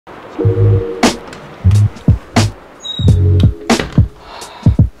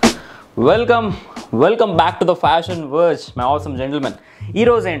Welcome back to the fashion verge my awesome gentlemen.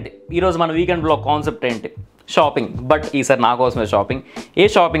 ఈరోజు మన weekend blog concept ఏంటి? Shopping. But ఈసారి నా కోసమే షాపింగ్. ఏ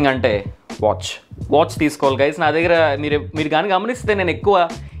షాపింగ్ అంటే వాచ్ తీసుకోవాలి గైస్. నా దగ్గర మీరు కానీ గమనిస్తే నేను ఎక్కువ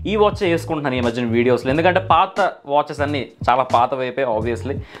ఈ వాచ్ వేసుకుంటున్నాను ఈ మధ్యన వీడియోస్లో, ఎందుకంటే పాత వాచెస్ అన్నీ చాలా పాత వైపే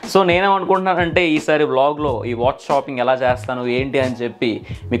ఆబ్వియస్లీ. సో నేనేమనుకుంటున్నానంటే ఈసారి వ్లాగ్లో ఈ వాచ్ షాపింగ్ ఎలా చేస్తాను ఏంటి అని చెప్పి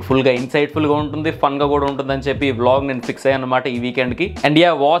మీకు ఫుల్గా ఇన్సైట్ఫుల్గా ఉంటుంది, ఫన్గా కూడా ఉంటుందని చెప్పి ఈ వ్లాగ్ నేను ఫిక్స్ అయ్యాను అనమాట ఈ వీకెండ్కి. అండ్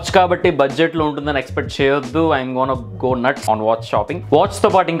వాచ్ కాబట్టి బడ్జెట్లో ఉంటుందని ఎక్స్పెక్ట్ చేయొద్దు. I'm gonna go nuts on watch shopping.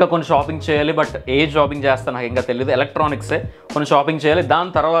 వాచ్తో పాటు ఇంకా కొన్ని షాపింగ్ చేయాలి, బట్ ఏ షాపింగ్ చేస్తాను నాకు ఇంకా తెలియదు. ఎలక్ట్రానిక్సే కొన్ని షాపింగ్ చేయాలి.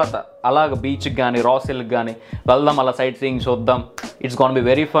 దాని తర్వాత అలాగ బీచ్కి కానీ రాసిల్కి కానీ వెళ్దాం, అలా సైట్ సీయింగ్ చూద్దాం. It's gonna be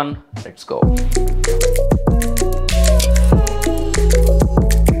very fun. Let's go.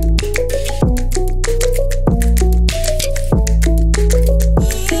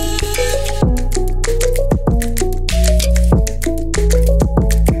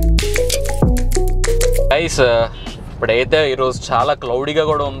 Guys, ఇప్పుడైతే ఈరోజు చాలా క్లౌడీగా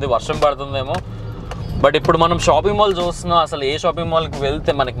కూడా ఉంది, వర్షం పడుతుందేమో. బట్ ఇప్పుడు మనం షాపింగ్ మాల్ చూస్తున్నాం. అసలు ఏ షాపింగ్ మాల్కి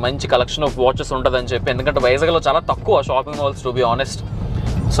వెళ్తే మనకి మంచి కలెక్షన్ ఆఫ్ వాచెస్ ఉంటుందని చెప్పి, ఎందుకంటే వైజాగ్లో చాలా తక్కువ shopping malls to be honest.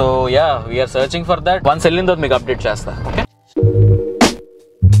 So we are searching for that. Once వెళ్ళిన తర్వాత మీకు అప్డేట్ చేస్తా. ఓకే,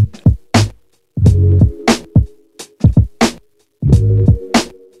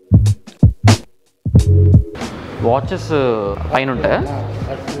 వాచెస్ పైన ఉంటాయా?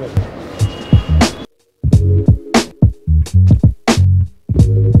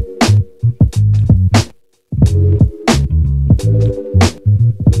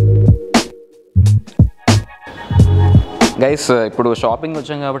 గైస్, ఇప్పుడు షాపింగ్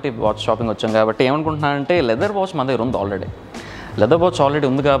వచ్చాం కాబట్టి, వాచ్ షాపింగ్ వచ్చాం కాబట్టి ఏమనుకుంటున్నానంటే లెదర్ వాచ్ మన దగ్గర ఉంది ఆల్రెడీ. లెదర్ వాచ్ ఆల్రెడీ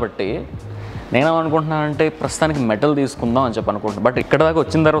ఉంది కాబట్టి నేనేమనుకుంటున్నానంటే ప్రస్తుతానికి మెటల్ తీసుకుందాం అని చెప్పి అనుకుంటున్నాను. బట్ ఇక్కడ దాకా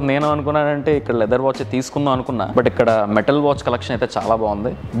వచ్చిన తర్వాత నేనేమనుకున్నానంటే ఇక్కడ లెదర్ వాచ్ తీసుకుందాం అనుకున్నా. బట్ ఇక్కడ మెటల్ వాచ్ కలెక్షన్ అయితే చాలా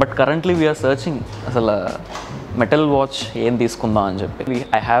బాగుంది. బట్ కరెంట్లీ వీఆర్ సర్చింగ్ అసలు మెటల్ వాచ్ ఏం తీసుకుందాం అని చెప్పి.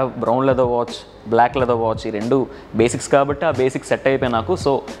 I have brown leather watch, black leather watch. ఈ రెండు బేసిక్స్ కాబట్టి ఆ బేసిక్స్ సెట్ అయిపోయి నాకు.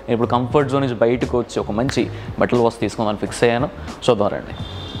 సో నేను ఇప్పుడు కంఫర్ట్ జోన్ నుంచి బయటకు వచ్చి ఒక మంచి మెటల్ వాచ్ తీసుకుందామని ఫిక్స్ అయ్యాను. చూద్దాం రండి.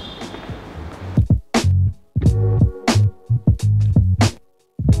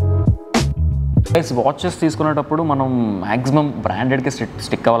 వాచెస్ తీసుకునేటప్పుడు మనం మ్యాక్సిమం బ్రాండెడ్కి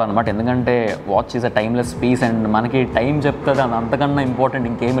స్టిక్ అవ్వాలన్నమాట. ఎందుకంటే watch is a timeless piece and మనకి టైం చెప్తుంది, అది అంతకన్నా ఇంపార్టెంట్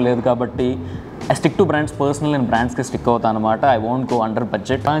ఇంకేమీ లేదు. కాబట్టి I stick to brands. Personal నేను బ్రాండ్స్కి స్టిక్ అవుతాను అనమాట. I won't go under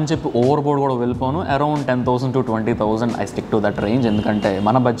budget అని చెప్పి ఓవర్ బోర్డ్ కూడా వెళ్ళిపోను. Around 10,000 to 20,000 I stick to that range. ఎందుకంటే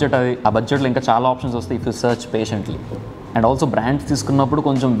మన బడ్జెట్ అది. ఆ బడ్జెట్లో ఇంకా చాలా ఆప్షన్స్ వస్తాయి if you search patiently. And also brands తీసుకున్నప్పుడు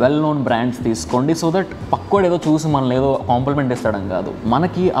కొంచెం వెల్ నోన్ బ్రాండ్స్ తీసుకోండి, సో దట్ పక్కోడు ఏదో చూసి మనల్ని ఏదో కాంప్లిమెంట్ ఇస్తాడని కాదు,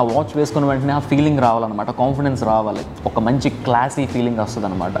 మనకి ఆ వాచ్ వేసుకున్న వెంటనే ఆ ఫీలింగ్ రావాలన్నమాట, కాన్ఫిడెన్స్ రావాలి, ఒక మంచి క్లాసీ ఫీలింగ్ వస్తుంది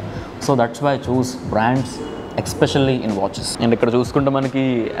అనమాట. So that's why choose brands especially in watches. And ఇక్కడ చూసుకుంటే మనకి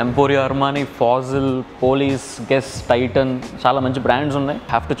ఎంపోరియో, Armani, Faasil, police, guess, Titan చాలా మంచి బ్రాండ్స్ ఉన్నాయి.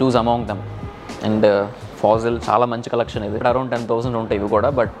 Have to choose among them. And Faasil చాలా మంచి కలెక్షన్ ఇది. అరౌండ్ 10,000 ఉంటాయి ఇవి కూడా.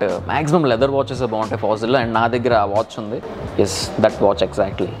 బట్ మ్యాక్సిమం లెదర్ వాచెస్ బాగుంటాయి ఫాజిల్లో. అండ్ నా దగ్గర ఆ వాచ్ ఉంది. Yes, that watch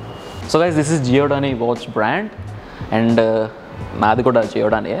exactly. So guys, this is జియోడానీ watch brand and నాది కూడా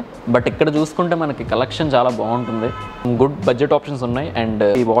జియోడానీ. బట్ ఇక్కడ చూసుకుంటే మనకి కలెక్షన్ చాలా బాగుంటుంది, గుడ్ బడ్జెట్ ఆప్షన్స్ ఉన్నాయి. అండ్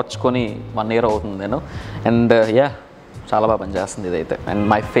ఈ వాచ్ కొని 1 year అవుతుంది నేను. అండ్ చాలా బాగా పనిచేస్తుంది ఇదైతే. And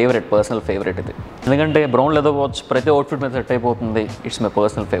my favourite, personal favourite ఇది. ఎందుకంటే బ్రౌన్ లెదర్ వాచ్ ప్రతి అవుట్ఫిట్ మీద సెట్ అయిపోతుంది. It's my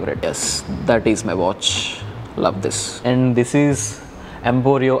personal favourite. Yes, that is my watch. Love this. And this is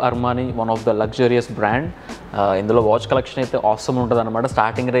ఎంపోరియో Armani, one of the luxurious brand. ఇందులో వాచ్ కలెక్షన్ అయితే awesome ఉంటుంది అనమాట.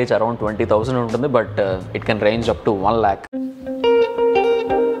 Starting range around 20,000 ఉంటుంది, but it can range up to 1 lakh.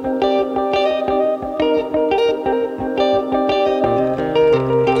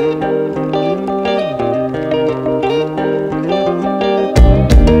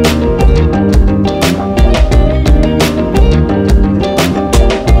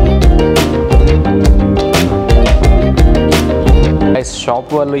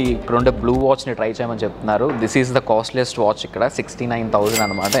 Shop వాళ్ళు ఇక్కడ ఉండే blue వాచ్ని try చేయమని చెప్తున్నారు. This is the costliest watch ఇక్కడ, 69,000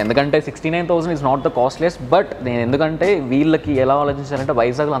 అనమాట. ఎందుకంటే 69,000 is not the costliest, but నేను ఎందుకంటే వీళ్ళకి ఎలా ఆలోచించారంటే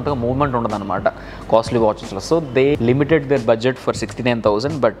వైజాగ్లో అంతగా మూవ్మెంట్ ఉండదు అనమాట costly వాచెస్లో. So they limited there budget for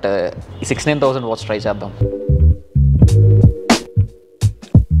 69,000. But ఈ 69,000 వాచ్ ట్రై చేద్దాం.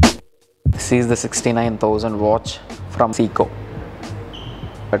 This is the 69,000 watch from Seeko.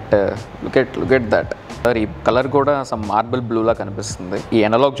 But look at that. ఈ కలర్ కూడా సమ్ మార్బుల్ బ్లూలా కనిపిస్తుంది. ఈ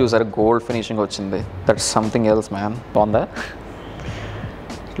ఎనలాగ్ చూసారు, గోల్డ్ ఫినిషింగ్ వచ్చింది. That's something else man. బాగుందా?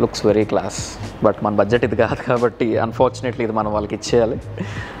 Looks very class. బట్ మన బడ్జెట్ ఇది కాదు కాబట్టి అన్ఫార్చునేట్లీ ఇది మనం వాళ్ళకి ఇచ్చేయాలి.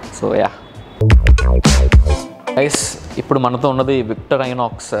 సో గైస్ ఇప్పుడు మనతో ఉన్నది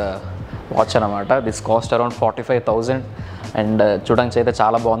విక్టరైనాక్స్ వాచ్ అనమాట. దిస్ కాస్ట్ అరౌండ్ 45,000 అండ్ చూడడానికి అయితే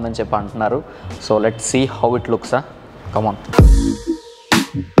చాలా బాగుందని చెప్పి అంటున్నారు. So let's see how it looks. Come on.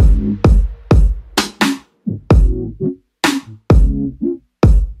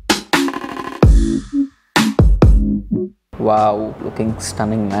 Wow, looking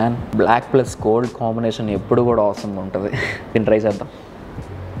stunning man. Black plus gold combination ఎప్పుడు కూడా అవసరం ఉంటుంది. దీన్ని ట్రై చేద్దాం.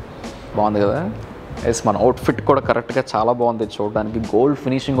 బాగుంది కదా. ఎస్, మన అవుట్ఫిట్ కూడా కరెక్ట్గా చాలా బాగుంది చూడడానికి. గోల్డ్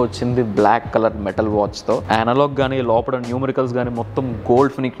ఫినిషింగ్ వచ్చింది బ్లాక్ కలర్ మెటల్ వాచ్తో. అనలాగ్ కానీ లోపల న్యూమరికల్స్ కానీ మొత్తం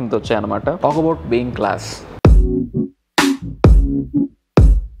గోల్డ్ ఫినిషింగ్తో వచ్చాయన్నమాట. Talk about being class.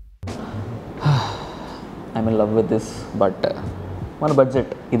 I'm in love with this, but మన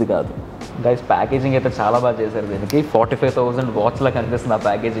బడ్జెట్ ఇది కాదు. గైస్ ప్యాకేజింగ్ అయితే చాలా బాగా చేశారు. దీనికి 45,000 వాచ్లా కనిపిస్తుంది ఆ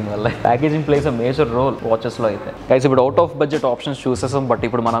ప్యాకేజింగ్ వల్ల. Packaging place a major role వాచెస్లో అయితే. గైస్ ఇప్పుడు out of budget options చూసేసాం, but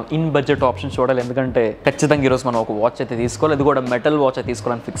ఇప్పుడు మనం ఇన్ బడ్జెట్ ఆప్షన్స్ చూడాలి. ఎందుకంటే ఖచ్చితంగా ఈరోజు మనం ఒక వాచ్ అయితే తీసుకోవాలి. ఇది కూడా మెటల్ వాచ్ అయితే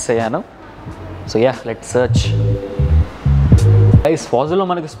తీసుకోవాలని ఫిక్స్ అయ్యాను. So yeah, let's search. Guys ఫాజిల్లో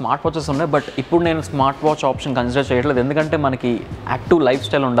మనకి స్మార్ట్ వాచెస్ ఉన్నాయి, బట్ ఇప్పుడు నేను స్మార్ట్ వాచ్ ఆప్షన్ కన్సిడర్ చేయట్లేదు. ఎందుకంటే మనకి యాక్టివ్ లైఫ్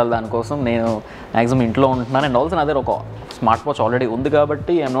స్టైల్ ఉండాలి. దానికోసం నేను మ్యాక్సిమం ఇంట్లో ఉంటున్నాను. అండ్ ఆల్సో నా దగ్గర ఒక స్మార్ట్ వాచ్ ఆల్రెడీ ఉంది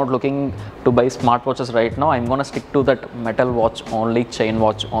కాబట్టి I'm not looking to buy smart watches right now. I'm gonna stick to that metal watch only, chain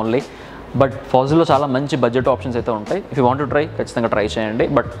watch only. But ఫాజిల్లో చాలా మంచి బడ్జెట్ ఆప్షన్స్ అయితే ఉంటాయి. If you want to try, ఖచ్చితంగా try చేయండి.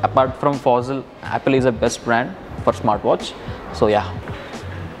 But apart from Faasil, Apple is a best brand for smart watch. So yeah,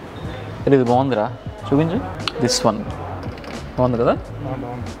 ఇది బాగుందిరా, చూపించు. This one బాగుంది కదా.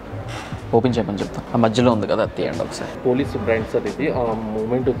 ఓపెన్ చేయమని చెప్తాను. ఆ మధ్యలో ఉంది కదా, అది తీయండి ఒకసారి. పోలీస్ బ్రాండ్ సార్ ఇది. ఆ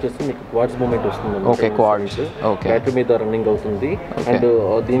మూమెంట్ వచ్చేసి మీకు క్వాడ్స్ మూమెంట్ వస్తుంది. Okay, quads. ఓకే, బ్యాటరీ మీద రన్నింగ్ అవుతుంది. అండ్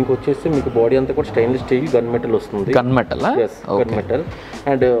దీనికి వచ్చేసి మీకు బాడీ అంతా కూడా స్టెయిన్లెస్ స్టీల్ గన్ మెటల్ వస్తుంది. Gun metal? Gun metal.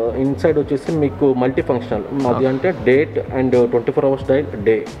 And inside వచ్చేసి మీకు మల్టీ ఫంక్షనల్. అది అంటే date and 24 hours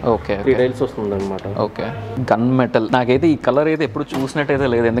day. Okay, 3 డైల్స్ వస్తుంది అనమాట. Okay, gun metal. నాకైతే ఈ కలర్ అయితే ఎప్పుడు చూసినట్టయితే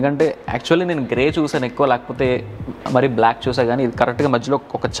లేదు. ఎందుకంటే యాక్చువల్లీ నేను గ్రే చూసాను ఎక్కువ, లేకపోతే మరి బ్లాక్ చూసా. కానీ ఇది కరెక్ట్గా మధ్యలో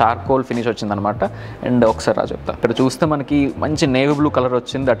ఒక చార్కోల్ ఫినిష్ వచ్చిందనమాట. అండ్ ఒకసారి రా చెప్తా. ఇక్కడ చూస్తే మనకి మంచి నేవీ బ్లూ కలర్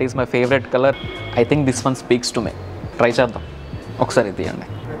వచ్చింది. That is my favourite colour. I think this one speaks to me. Try చేద్దాం ఒకసారి, తీయండి.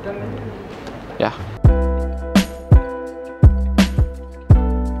 Yeah,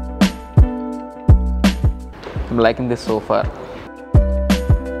 I'm liking this so far.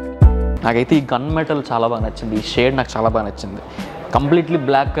 నాకైతే ఈ గన్ మెటల్ చాలా బాగా నచ్చింది. ఈ షేడ్ నాకు చాలా బాగా నచ్చింది. కంప్లీట్లీ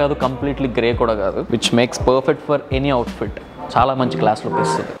బ్లాక్ కాదు, కంప్లీట్లీ గ్రే కూడా కాదు, which makes perfect for any outfit. చాలా మంచి క్లాస్ లుక్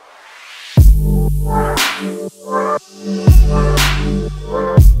ఇస్తుంది.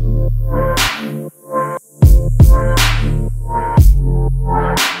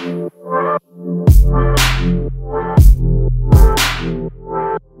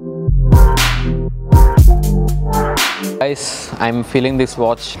 Guys, I'm feeling this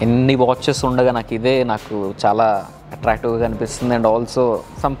watch. ఎన్ని వాచెస్ ఉండగా నాకు చాలా అట్రాక్టివ్గా అనిపిస్తుంది. అండ్ ఆల్సో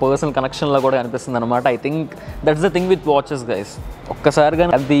సమ్ పర్సనల్ కనెక్షన్లో కూడా అనిపిస్తుంది అనమాట. I think that's the thing with watches guys. ఒక్కసారిగా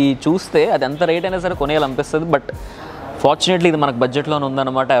అది చూస్తే అది ఎంత రేట్ అయినా సరే కొనేయాలనిపిస్తుంది. బట్ ఫార్చునేట్లీ ఇది మనకు బడ్జెట్లోనే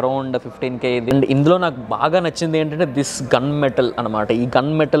ఉందన్నమాట, అరౌండ్ 15K. అండ్ ఇందులో నాకు బాగా నచ్చింది ఏంటంటే దిస్ గన్ మెటల్ అనమాట. ఈ గన్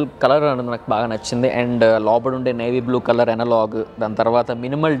మెటల్ కలర్ అనేది నాకు బాగా నచ్చింది. అండ్ లోపల ఉండే నేవీ బ్లూ కలర్ అనలాగ్, దాని తర్వాత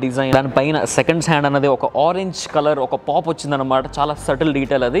మినిమల్ డిజైన్, దానిపైన సెకండ్స్ హ్యాండ్ అనేది ఒక ఆరెంజ్ కలర్, ఒక పాప్ వచ్చిందనమాట. చాలా సటిల్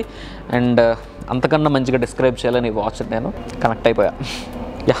డీటెయిల్ అది. అండ్ అంతకన్నా మంచిగా డిస్క్రైబ్ చేయాలని వాచ్ నేను కనెక్ట్ అయిపోయా.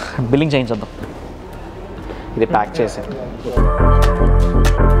 Yeah, billing చేయించేద్దాం. ఇది ప్యాక్ చేసాను.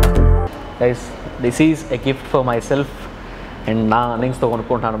 Guys, this is a gift for my self. And నా అర్నింగ్స్తో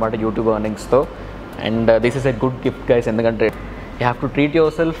కొనుక్కుంటాను అనమాట, YouTube అర్నింగ్స్తో. And this is a good gift guys. ఎందుకంటే you have to treat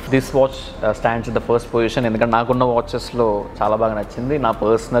your self. This watch stands in the first position. ఎందుకంటే నాకున్న వాచెస్లో చాలా బాగా నచ్చింది. నా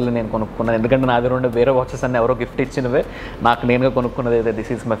పర్సనల్లీ నేను కొనుక్కున్నాను. ఎందుకంటే నా దగ్గర ఉండే వేరే వాచెస్ అన్నీ ఎవరో గిఫ్ట్ ఇచ్చినవే. నాకు నేనుగా కొనుక్కున్నది అయితే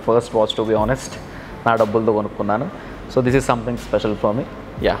this is my first watch, to be honest. నా డబ్బులతో కొనుక్కున్నాను. So this is something special for me.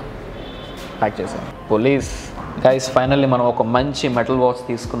 Yeah, pack చేశాను. పోలీస్. గైస్, ఫైనల్లీ మనం ఒక మంచి మెటల్ వాచ్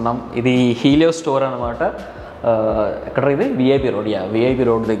తీసుకున్నాం. ఇది హీలియో స్టోర్ అనమాట. ఎక్కడ ఇది? VIP road. Yeah, VIP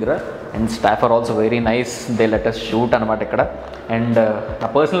road దగ్గర. And staff are also very nice. They let us shoot అనమాట ఇక్కడ. అండ్ నా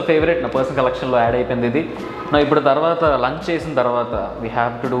పర్సనల్ ఫేవరెట్, నా పర్సనల్ కలెక్షన్లో యాడ్ అయిపోయింది ఇది. నా ఇప్పుడు తర్వాత లంచ్ చేసిన తర్వాత we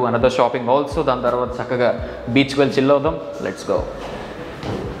have to do another shopping also. దాని తర్వాత చక్కగా బీచ్కి వెళ్ళి చిల్ అవుదాం. Let's go.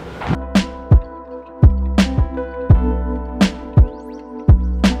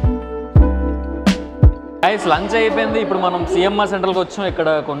 గైస్, లంచ్ అయిపోయింది. ఇప్పుడు మనం సిఎంఆర్ సెంట్రల్కి వచ్చాం. ఇక్కడ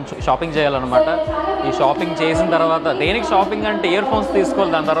కొంచెం షాపింగ్ చేయాలన్నమాట. ఈ షాపింగ్ చేసిన తర్వాత, దేనికి షాపింగ్ అంటే ఇయర్ ఫోన్స్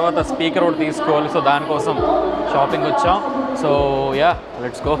తీసుకోవాలి, దాని తర్వాత స్పీకర్ ఒకటి తీసుకోవాలి. సో దానికోసం షాపింగ్ వచ్చాం. So yeah,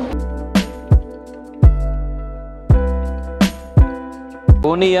 let's go.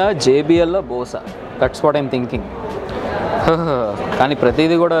 Sonia, JBL, బోసా, that's what I'm thinking. కానీ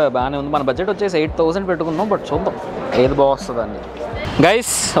ప్రతిదీ కూడా బాగానే ఉంది. మన బడ్జెట్ వచ్చేసి 8,000 పెట్టుకుందాం, బట్ చూద్దాం ఏది బాగుస్తుందండి.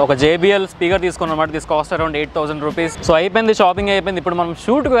 గైస్ ఒక JBL స్పీకర్ తీసుకున్నాం అనమాట. This cost around 8,000 rupees. So అయిపోయింది, షాపింగ్ అయిపోయింది. ఇప్పుడు మనం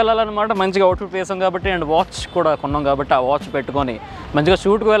షూట్కి వెళ్ళాలన్నమాట. మంచిగా అవుట్ఫిట్ వేసాం కాబట్టి అండ్ వాచ్ కూడా కొన్నాం కాబట్టి ఆ వాచ్ పెట్టుకొని మంచిగా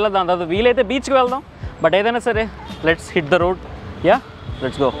షూట్కి వెళ్ళాలి. దాని తర్వాత వీలైతే బీచ్కి వెళ్దాం. బట్ ఏదైనా సరే let's hit the road. Yeah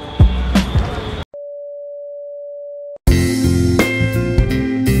let's go.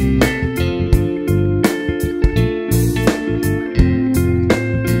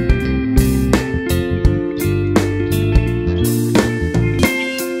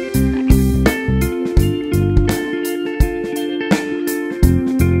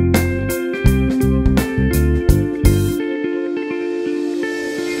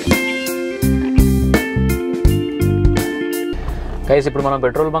 Guys ఇప్పుడు మనం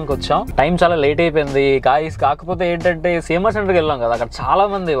పెట్రోల్ బంక్ వచ్చాం. టైం చాలా లేట్ అయిపోయింది గాయస్. కాకపోతే ఏంటంటే సీఎంఆర్ సెంటర్కి వెళ్ళాం కదా, అక్కడ చాలా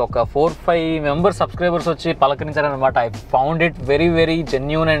మంది ఒక 4-5 మెంబర్స్ సబ్స్క్రైబర్స్ వచ్చి పలకరించారనమాట. I found it very very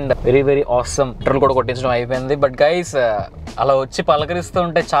genuine and very very awesome. Petrol కూడా కొట్టించడం అయిపోయింది. బట్ గైస్ అలా వచ్చి పలకరిస్తూ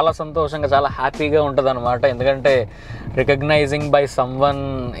ఉంటే చాలా సంతోషంగా, చాలా హ్యాపీగా ఉంటుంది అనమాట. ఎందుకంటే recognising by someone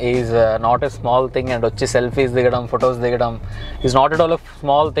is not a small thing. And వచ్చి సెల్ఫీస్ దిగడం, ఫొటోస్ దిగడం is not at all a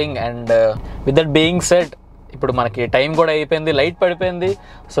small thing. And with that being said ఇప్పుడు మనకి టైం కూడా అయిపోయింది, లైట్ పడిపోయింది.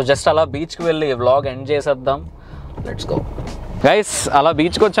 సో జస్ట్ అలా బీచ్కి వెళ్ళి వ్లాగ్ ఎండ్ చేసేద్దాం. Let's go guys. అలా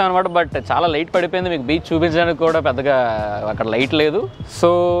బీచ్కి వచ్చాం అనమాట. బట్ చాలా లైట్ పడిపోయింది. మీకు బీచ్ చూపించడానికి కూడా పెద్దగా అక్కడ లైట్ లేదు. సో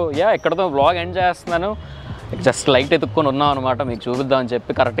యా ఇక్కడతో వ్లాగ్ ఎండ్ చేస్తున్నాను. జస్ట్ లైట్ ఎత్తుక్కొని ఉన్నాం అనమాట, మీకు చూపిద్దామని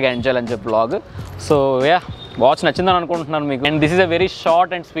చెప్పి, కరెక్ట్గా ఎండ్ చేయాలని చెప్పి వ్లాగ్. సో యా వాచ్ నచ్చిందని అనుకుంటున్నాను మీకు. And this is a very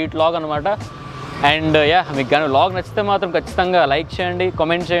short and sweet vlog అనమాట. అండ్ యా మీకు కానీ వ్లాగ్ నచ్చితే మాత్రం ఖచ్చితంగా లైక్ చేయండి,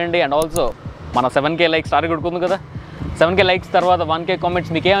 కామెంట్ చేయండి. అండ్ ఆల్సో మన 7K లైక్స్ టార్గెట్ కొడుకుంది కదా. 7K లైక్స్ తర్వాత 1K కామెంట్స్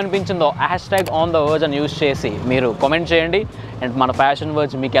మీకు ఏమనిపించిందో #OnTheVerge అని యూజ్ చేసి మీరు కామెంట్ చేయండి. అండ్ మన ఫ్యాషన్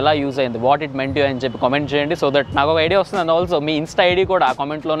వర్జ్ మీకు ఎలా యూజ్ అయింది, వాట్ ఇట్ మెంట్ యూ అని చెప్పి కామెంట్ చేయండి. సో దట్ నాకు ఒక ఐడియా వస్తుంది. And also me Insta ID కూడా ఆ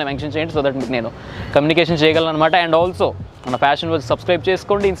కామెంట్లోనే మెన్షన్ చేయండి. సో దట్ మీకు నేను కమ్యూనికేషన్ చేయగలను అనమాట. అండ్ ఆల్సో మన ఫ్యాషన్ వర్జ్ సబ్స్క్రైబ్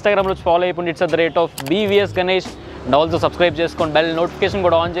చేసుకోండి. ఇన్స్టాగ్రామ్లో ఫాలో అయిపోండి. It's @BVS Ganesh. And also subscribe చేసుకోండి, బెల్ నోటిఫికేషన్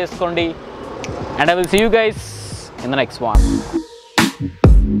కూడా ఆన్ చేసుకోండి. And I will see you guys in the next one.